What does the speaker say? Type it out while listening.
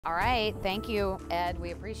All right, thank you, Ed. We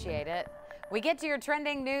appreciate it. We get to your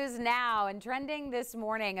trending news now, and trending this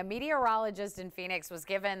morning, a meteorologist in Phoenix was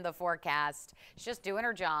given the forecast. She's just doing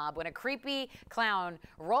her job when a creepy clown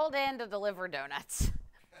rolled in to deliver donuts.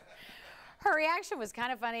 Her reaction was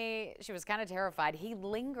kind of funny. She was kind of terrified. He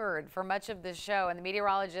lingered for much of the show, and the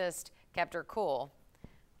meteorologist kept her cool,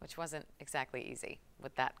 which wasn't exactly easy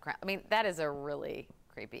with that clown. I mean, that is a really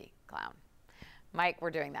creepy clown. Mike, we're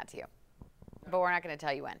doing that to you. But we're not going to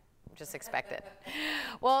tell you when. Just expect it.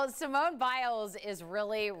 Well, Simone Biles is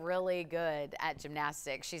really, really good at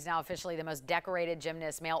gymnastics. She's now officially the most decorated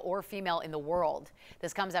gymnast, male or female, in the world.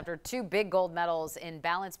 This comes after 2 big gold medals in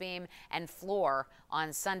balance beam and floor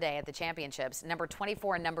on Sunday at the championships. Number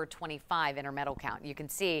 24 and number 25 in her medal count. You can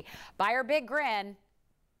see by her big grin,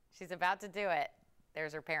 she's about to do it.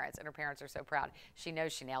 There's her parents, and her parents are so proud. She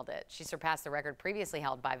knows she nailed it. She surpassed the record previously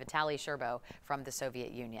held by Vitaly Sherbo from the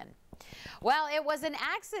Soviet Union. Well, it was an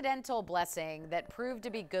accidental blessing that proved to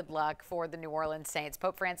be good luck for the New Orleans Saints.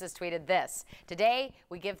 Pope Francis tweeted this: "Today,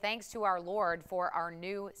 we give thanks to our Lord for our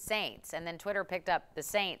new saints." And then Twitter picked up the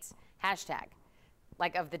Saints hashtag,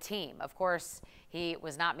 like of the team. Of course, he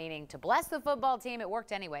was not meaning to bless the football team. It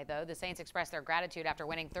worked anyway, though. The Saints expressed their gratitude after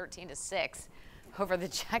winning 13-6 over the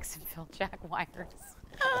Jacksonville Jaguars.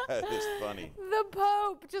 That is funny. The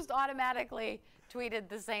Pope just automatically tweeted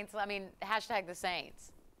the Saints, hashtag the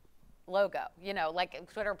Saints logo. You know,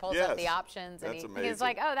 like Twitter pulls up the options, and he's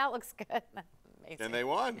like, oh, that looks good. Amazing. And they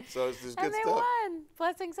won, so it's just good stuff. And they won.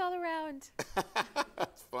 Blessings all around.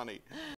 That's funny.